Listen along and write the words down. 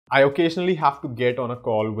I occasionally have to get on a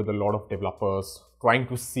call with a lot of developers, trying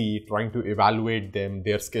to evaluate them,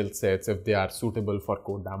 their skill sets, if they are suitable for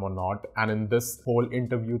codedamn or not. And in this whole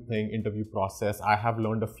interview process, I have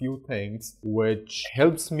learned a few things which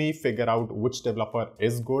helps me figure out which developer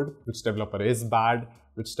is good, which developer is bad,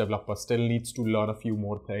 which developer still needs to learn a few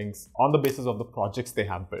more things on the basis of the projects they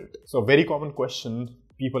have built. So a very common question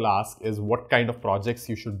people ask is what kind of projects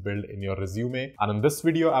you should build in your resume. And in this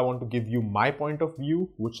video, I want to give you my point of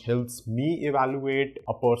view, which helps me evaluate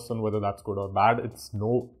a person, whether that's good or bad.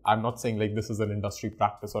 I'm not saying like this is an industry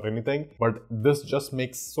practice or anything, but this just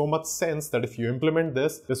makes so much sense that if you implement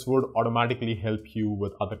this would automatically help you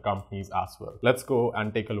with other companies as well. Let's go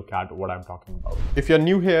and take a look at what I'm talking about. If you're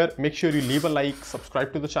new here, make sure you leave a like,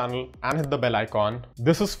 subscribe to the channel and hit the bell icon.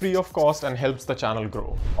 This is free of cost and helps the channel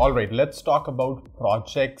grow. All right, let's talk about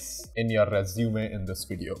projects in your resume in this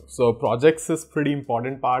video. So projects is pretty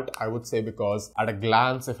important part, I would say, because at a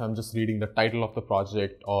glance, if I'm just reading the title of the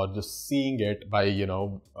project or just seeing it by,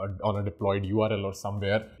 on a deployed URL or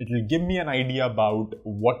somewhere, it will give me an idea about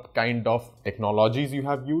what kind of technologies you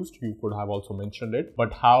have used. You could have also mentioned it,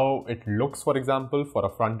 but how it looks, for example, for a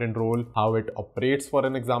front-end role, how it operates, for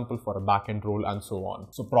an example, for a back-end role, and so on.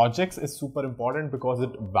 So projects is super important because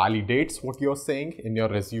it validates what you're saying in your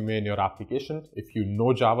resume, in your application. If you know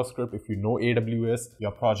JavaScript, if you know AWS,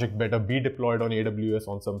 your project better be deployed on AWS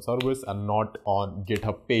on some service and not on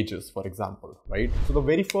GitHub pages, for example, right? So the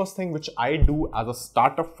very first thing which I do as a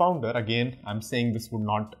startup founder, again, I'm saying this would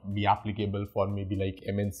not be applicable for maybe like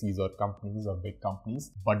MNCs or companies or big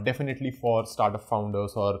companies, but definitely for startup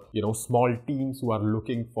founders or, small teams who are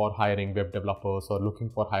looking for hiring web developers or looking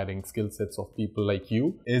for hiring skill sets of people like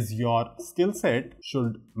you, is your skill set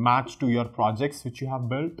should match to your projects which you have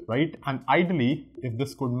built, right? And ideally, if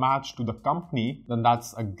this could match to the company, then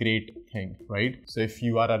that's a great thing, right? So if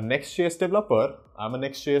you are a Next.js developer, I'm a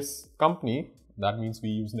Next.js company, that means we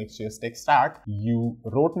use Next.js tech stack. You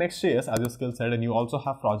wrote Next.js as your skill set and you also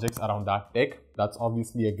have projects around that tech. That's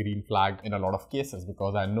obviously a green flag in a lot of cases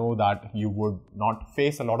because I know that you would not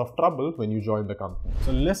face a lot of trouble when you join the company.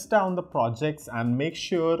 So list down the projects and make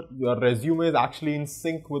sure your resume is actually in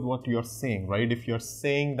sync with what you're saying, right? If you're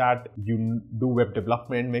saying that you do web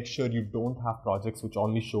development, make sure you don't have projects which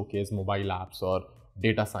only showcase mobile apps or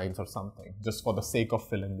data science or something, just for the sake of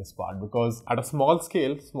filling this part, because at a small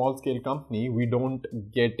scale company, we don't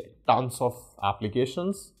get tons of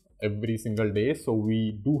applications every single day. So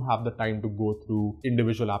we do have the time to go through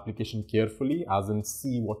individual application carefully, as in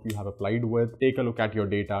see what you have applied with, take a look at your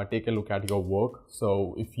data, take a look at your work.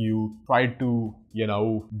 So if you try to,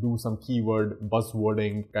 do some keyword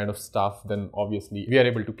buzzwording kind of stuff, then obviously we are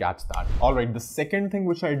able to catch that. All right. The second thing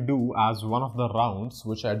which I do as one of the rounds,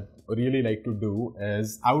 which I'd really like to do,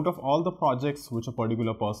 is out of all the projects which a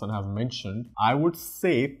particular person has mentioned, I would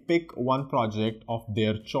say pick one project of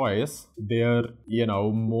their choice, their,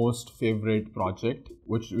 most favorite project,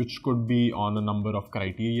 which could be on a number of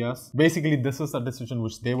criteria. Basically, this is a decision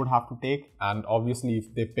which they would have to take. And obviously,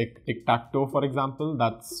 if they pick tic-tac-toe, for example,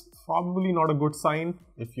 that's probably not a good sign.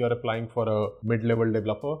 If you're applying for a mid-level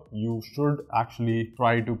developer, you should actually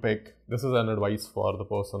try to pick, this is an advice for the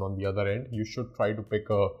person on the other end, you should try to pick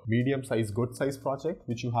a medium-sized, good-sized project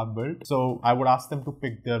which you have built. So I would ask them to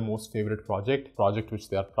pick their most favorite project which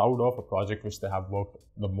they are proud of, a project which they have worked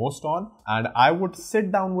the most on. And I would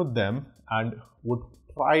sit down with them and would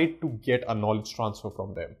try to get a knowledge transfer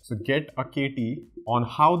from them. So get a KT on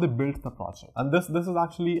how they built the project. And this is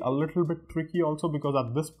actually a little bit tricky also, because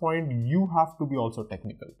at this point you have to be also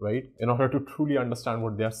technical, right? In order to truly understand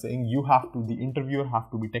what they're saying, the interviewer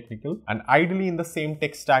have to be technical and ideally in the same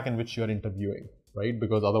tech stack in which you're interviewing, right?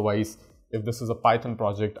 Because otherwise, if this is a Python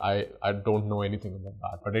project, I don't know anything about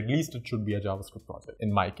that, but at least it should be a JavaScript project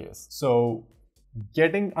in my case. So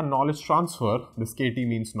getting a knowledge transfer, this KT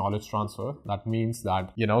means knowledge transfer. That means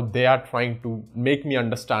that, they are trying to make me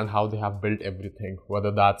understand how they have built everything,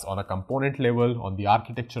 whether that's on a component level, on the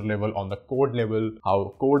architecture level, on the code level,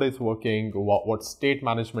 how code is working, what state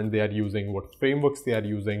management they are using, what frameworks they are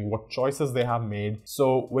using, what choices they have made.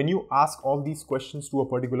 So when you ask all these questions to a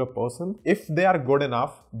particular person, if they are good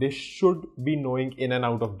enough, they should be knowing in and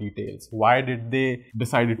out of details. Why did they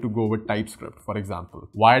decided to go with TypeScript, for example?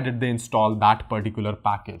 Why did they install that particular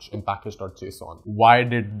package in package.json? Why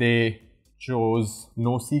did they chose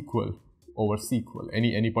NoSQL over SQL?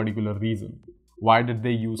 Any particular reason? Why did they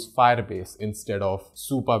use Firebase instead of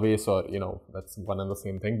Supabase, or, that's one and the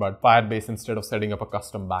same thing, but Firebase instead of setting up a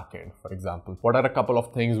custom backend, for example? What are a couple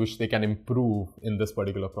of things which they can improve in this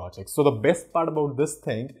particular project? So the best part about this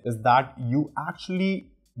thing is that you actually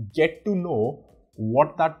get to know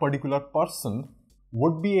what that particular person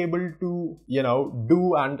would be able to,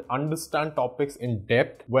 do and understand topics in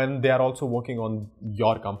depth when they are also working on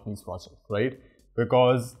your company's project, right?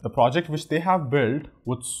 Because the project which they have built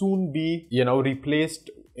would soon be, replaced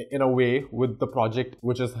in a way with the project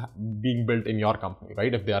which is being built in your company,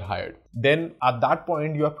 right? If they are hired, then at that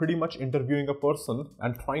point you are pretty much interviewing a person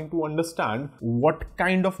and trying to understand what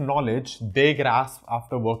kind of knowledge they grasp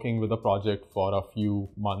after working with a project for a few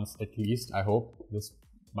months at least. I hope this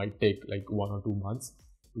might take like 1 or 2 months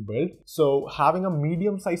to build. So having a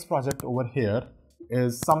medium-sized project over here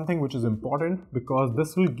is something which is important, because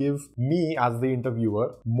this will give me as the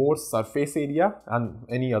interviewer more surface area, and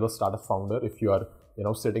any other startup founder, if you are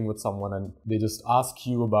sitting with someone and they just ask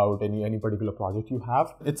you about any particular project you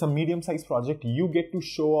have, it's a medium-sized project, you get to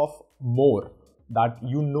show off more that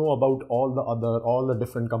you know about all the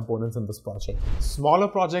different components in this project. Smaller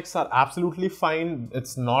projects are absolutely fine.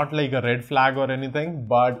 It's not like a red flag or anything,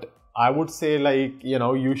 but I would say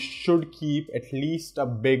you should keep at least a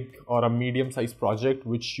big or a medium-sized project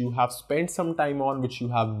which you have spent some time on, which you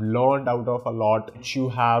have learned out of a lot, which you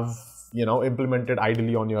have implemented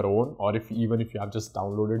ideally on your own, or even if you have just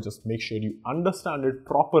downloaded, just make sure you understand it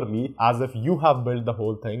properly as if you have built the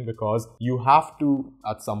whole thing, because you have to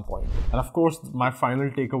at some point. And of course, my final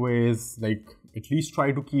takeaway is at least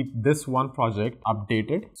try to keep this one project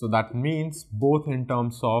updated. So that means both in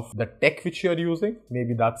terms of the tech which you're using,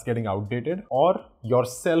 maybe that's getting outdated, or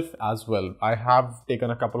yourself as well. I have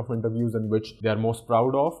taken a couple of interviews in which they are most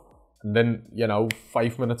proud of. And then,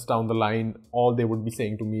 5 minutes down the line, all they would be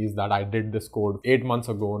saying to me is that I did this code 8 months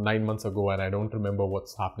ago, 9 months ago, and I don't remember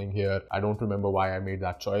what's happening here. I don't remember why I made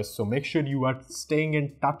that choice. So make sure you are staying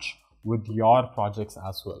in touch with your projects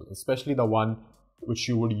as well, especially the one which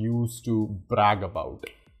you would use to brag about.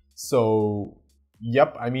 So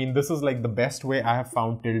yep, I mean, this is like the best way I have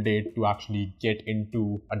found till date to actually get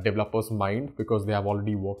into a developer's mind, because they have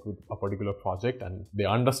already worked with a particular project and they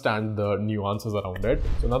understand the nuances around it.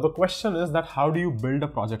 So now the question is that how do you build a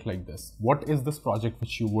project like this? What is this project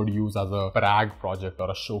which you would use as a brag project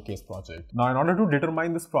or a showcase project? Now, in order to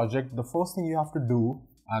determine this project, the first thing you have to do,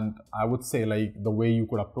 and I would say the way you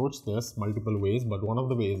could approach this multiple ways, but one of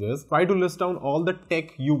the ways is try to list down all the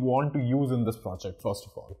tech you want to use in this project, first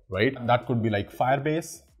of all, right? That could be like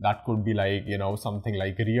Firebase. That could be something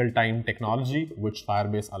like real-time technology, which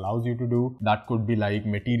Firebase allows you to do. That could be like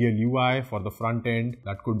Material UI for the front end.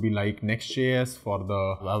 That could be like Next.js for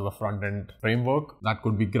the front end framework. That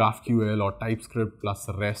could be GraphQL or TypeScript plus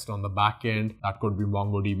REST on the back end. That could be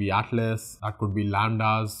MongoDB Atlas. That could be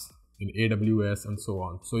Lambdas in AWS and so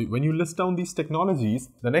on. So when you list down these technologies,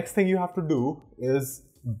 the next thing you have to do is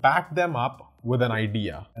back them up with an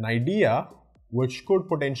idea which could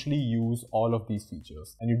potentially use all of these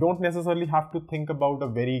features. And you don't necessarily have to think about a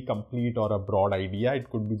very complete or a broad idea. It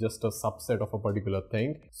could be just a subset of a particular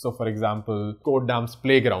thing. So for example, CodeDamm's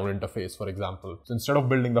playground interface, for example. So instead of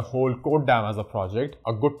building the whole CodeDamm as a project,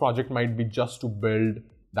 a good project might be just to build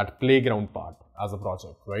that playground part as a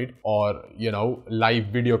project, right? Or, live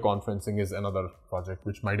video conferencing is another project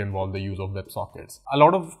which might involve the use of WebSockets. A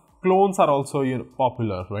lot of clones are also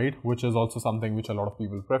popular, right? Which is also something which a lot of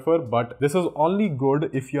people prefer, but this is only good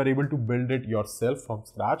if you're able to build it yourself from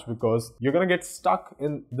scratch, because you're gonna get stuck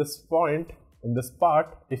in this point, in this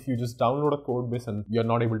part, if you just download a code base and you're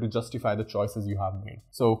not able to justify the choices you have made.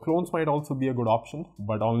 So clones might also be a good option,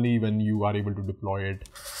 but only when you are able to deploy it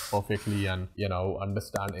perfectly and,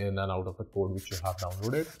 understand in and out of the code which you have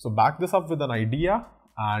downloaded. So back this up with an idea.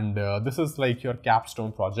 And this is like your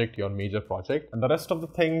capstone project, your major project. And the rest of the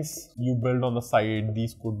things you build on the side,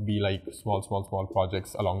 these could be like small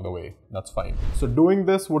projects along the way. That's fine. So doing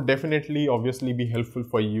this would definitely obviously be helpful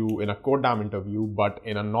for you in a CodeDamm interview, but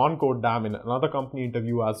in a non-CodeDamm, in another company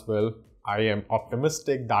interview as well, I am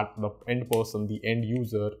optimistic that the end person, the end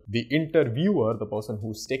user, the interviewer, the person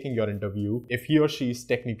who's taking your interview, if he or she is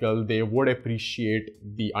technical, they would appreciate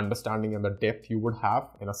the understanding and the depth you would have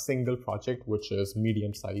in a single project, which is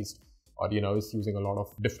medium-sized, or is using a lot of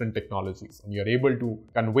different technologies, and you're able to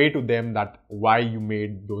convey to them that why you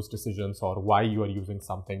made those decisions or why you are using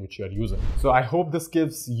something which you're using. So I hope this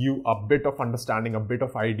gives you a bit of understanding, a bit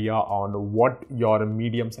of idea on what your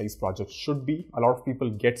medium-sized project should be. A lot of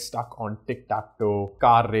people get stuck on tic-tac-toe,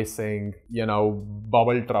 car racing,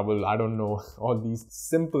 bubble trouble, I don't know, all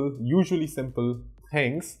these usually simple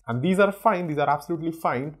things. And these are fine, these are absolutely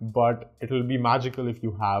fine, but it will be magical if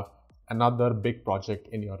you have another big project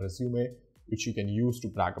in your resume which you can use to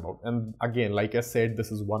brag about. And again, like I said,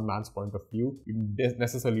 this is one man's point of view. You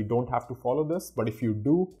necessarily don't have to follow this, but if you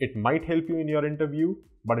do, it might help you in your interview,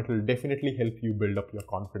 but it will definitely help you build up your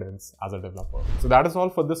confidence as a developer. So that is all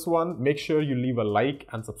for this one. Make sure you leave a like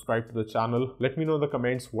and subscribe to the channel. Let me know in the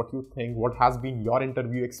comments what you think, what has been your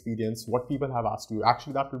interview experience, what people have asked you.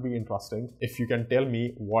 Actually, that will be interesting if you can tell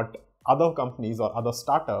me what other companies or other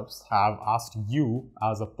startups have asked you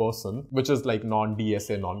as a person, which is like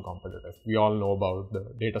non-DSA, non-competitive. We all know about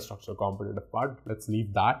the data structure competitive part. Let's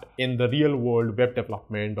leave that. In the real world, web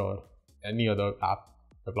development or any other app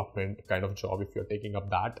development kind of job, if you're taking up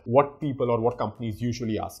that, what people or what companies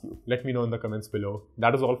usually ask you. Let me know in the comments below.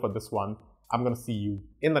 That is all for this one. I'm gonna see you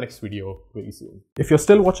in the next video very soon. If you're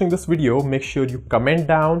still watching this video, make sure you comment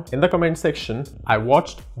down in the comment section, I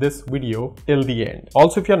watched this video till the end.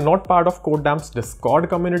 Also, if you're not part of CodeDamm's Discord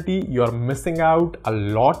community, you're missing out a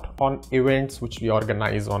lot on events which we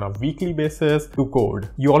organize on a weekly basis to code.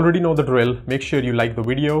 You already know the drill. Make sure you like the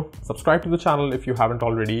video, subscribe to the channel if you haven't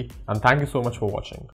already, and thank you so much for watching.